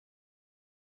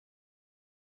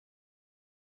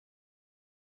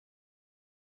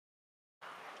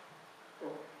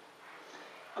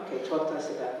Okay, talk to us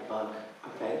about the bug.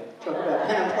 Okay, talk about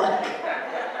Men in Black.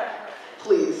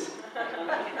 Please.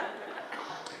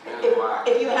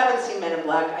 If you haven't seen Men in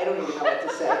Black, I don't even know what to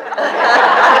say.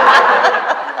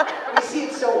 We see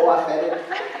it so often.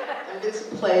 And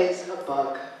Vincent plays a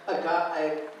bug,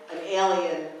 an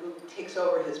alien who takes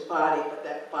over his body, but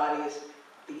that body is,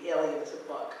 the alien is a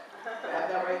bug. Do I have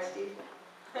that right, Steve?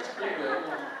 That's pretty good.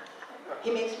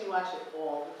 He makes me watch it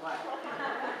all the time.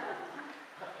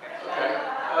 Okay.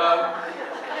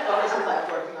 What was it like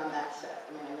working on that set?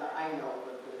 I mean, I know a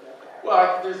little bit about that.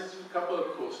 Well, there's a couple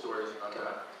of cool stories about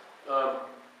that.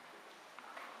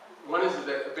 One is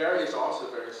that Barry is also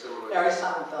very similar. Barry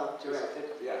Sonnenfeld directed.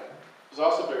 Yeah. It's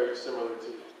also very similar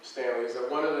to Stanley. Is that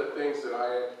one of the things that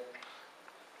I had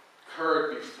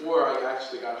heard before I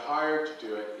actually got hired to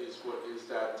do it is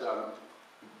that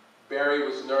Barry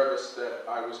was nervous that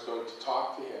I was going to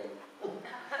talk to him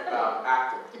about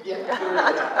acting. Yeah.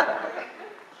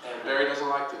 And Barry doesn't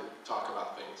like to talk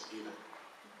about things either.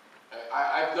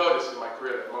 I've noticed in my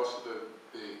career that most of the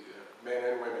men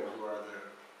and women who are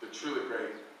the truly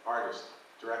great artists,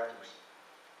 directors,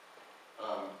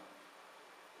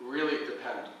 really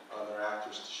depend on their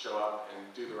actors to show up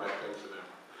and do the right thing for them,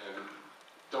 and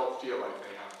don't feel like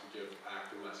they have to give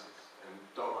acting lessons, and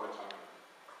don't want to talk about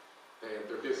it.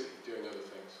 They're busy doing other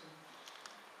things.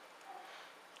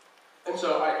 And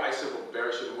so I said, well,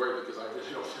 Barry shouldn't worry because I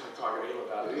really don't feel like talking to him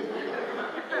about it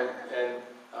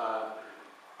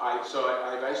either. So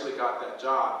I eventually got that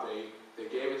job. They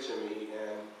gave it to me,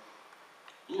 and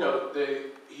you know,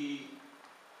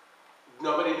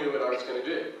 nobody knew what I was going to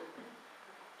do.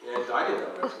 And I didn't know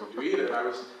what I was going to do either. And I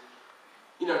was,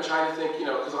 you know, trying to think, you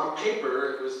know, because on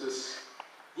paper it was this,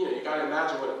 you know, you got to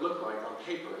imagine what it looked like on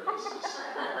paper. It was this,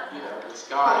 you know, this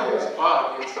guy, this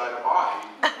bug inside a body,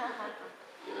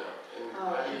 you know. And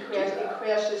how do you do that? He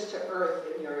crashes to earth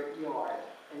in your yard,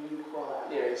 and you crawl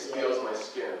out. Yeah, he steals my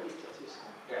skin. He steals your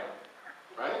skin. Yeah.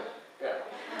 Right? Yeah.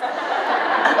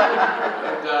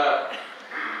 And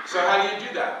so how do you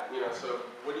do that? You know, so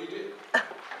what do you do?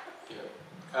 You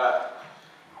know,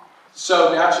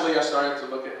 so naturally I started to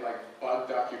look at like bug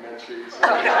documentaries.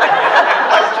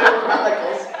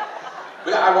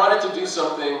 But I wanted to do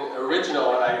something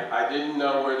original, and I didn't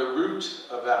know where the root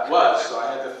of that was, so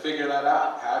I had to figure that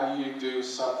out. How do you do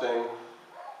something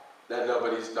that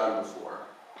nobody's done before?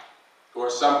 Or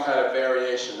some kind of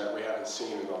variation that we haven't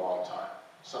seen in a long time.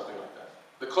 Something like that.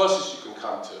 The closest you can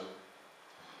come to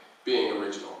being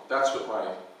original. That's what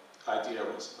my idea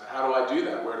was. How do I do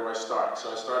that? Where do I start?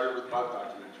 So I started with bug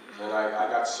documentaries, and I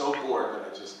got so bored that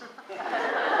I just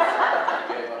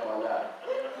gave up on that.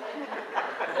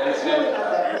 And There's really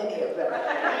not that many of them.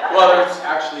 well, there's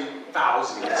actually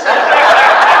thousands.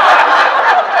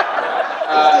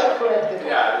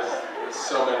 Yeah, there's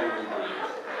so many we believe.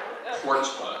 Porch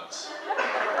bugs.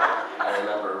 I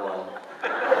remember one.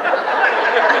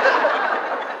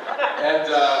 And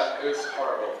it was a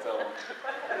horrible film.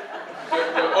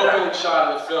 The opening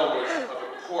shot of the film was of a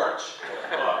porch of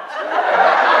bugs. The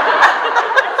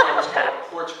film was called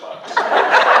Porch Bugs. The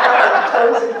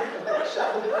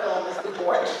shot of the film is the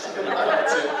porch.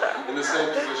 That's it, in the same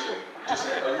position, just a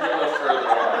little further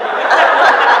on.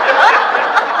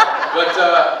 But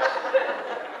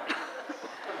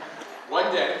one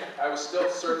day, I was still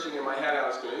searching in my head. I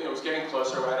was getting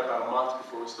closer. I had about a month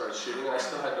before we started shooting, and I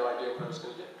still had no idea what I was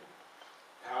going to do,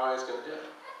 how I was going to do it.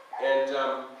 And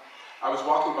I was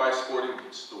walking by a sporting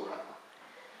goods store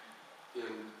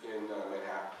in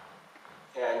Manhattan,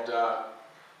 and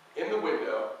in the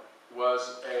window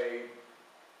was a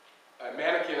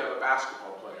mannequin of a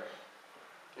basketball player,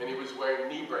 and he was wearing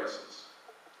knee braces.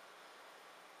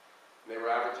 And they were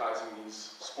advertising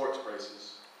these sports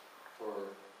braces for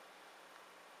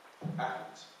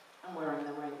athletes. I'm wearing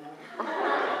them right now.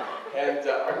 And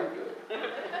are you good?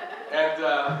 And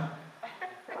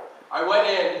I went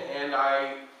in and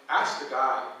I asked the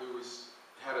guy who was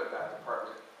head of that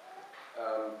department,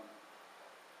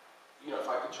 you know, if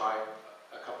I could try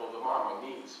a couple of them on my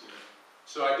knees. You know.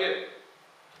 So I did,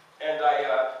 and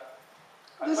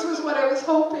This was what I was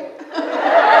hoping.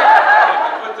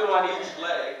 I put them on each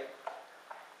leg,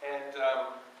 and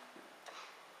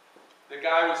the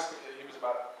guy was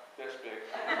about this big.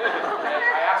 And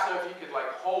I asked him if he could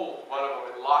like hold one of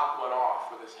them and lock one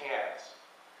off with his hands,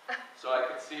 so I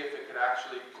could see if it could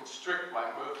actually constrict my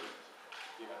movement,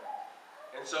 you know.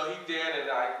 And so he did, and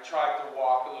I tried to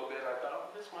walk a little bit, and I thought, oh,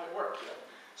 this might work, you know.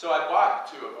 So I bought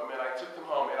 2 of them, and I took them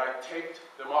home, and I taped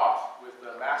them off with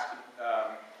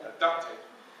duct tape.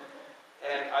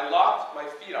 And I locked my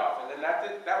feet off, and then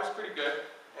that was pretty good.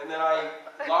 And then I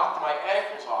locked my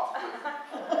ankles off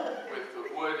with the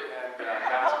wood and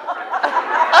masking tape.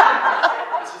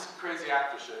 crazy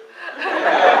actor shit.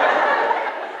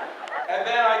 And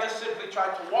then I just simply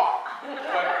tried to walk,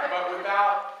 but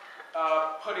without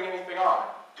putting anything on.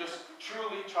 Just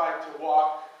truly tried to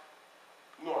walk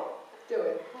normal. Do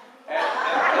it. And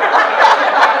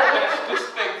this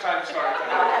thing kind of started to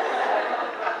happen.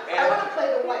 I want to play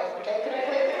the wife, okay? Can I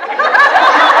play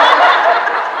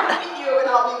the you and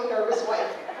I'll be the nervous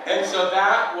wife. And so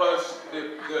that was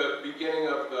the beginning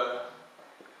of the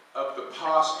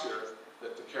posture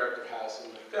that the character has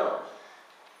in the film.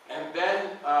 And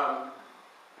then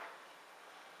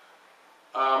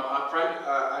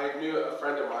I knew a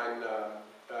friend of mine,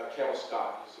 Campbell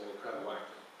Scott, who's an incredible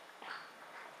actor.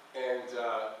 And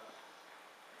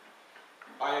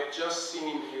I had just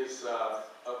seen his,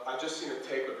 I just seen a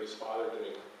tape of his father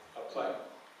doing a play.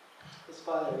 His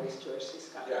father is George C.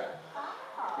 Scott. Yeah.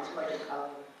 His mother,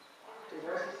 Colleen.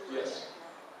 Yes.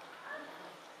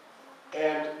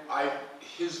 And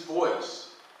his voice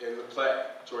in the play,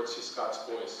 George C. Scott's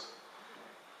voice,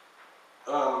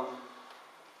 I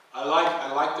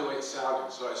liked the way it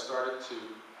sounded, so I started to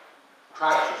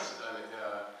practice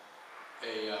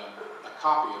a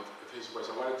copy of his voice.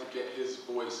 I wanted to get his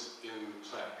voice in the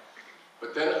play.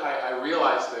 But then I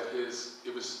realized that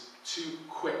it was too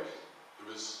quick. It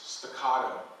was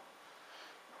staccato.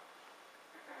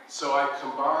 So I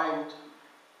combined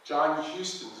John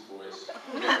Huston's voice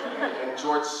and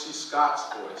George C. Scott's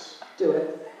voice. Do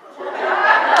it.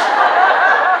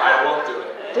 I won't do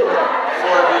it. Do it.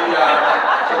 For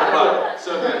the Bug.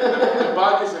 So the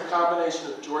Bug is a combination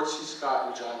of George C. Scott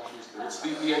and John Huston. It's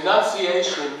the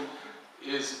enunciation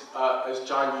is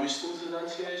John Huston's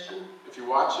enunciation. If you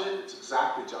watch it, it's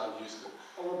exactly John Huston.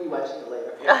 And we'll be watching it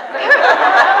later. Yeah.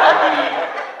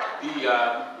 And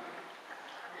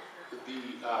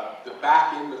the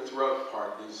back in the throat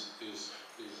part is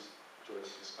George C.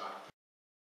 Scott.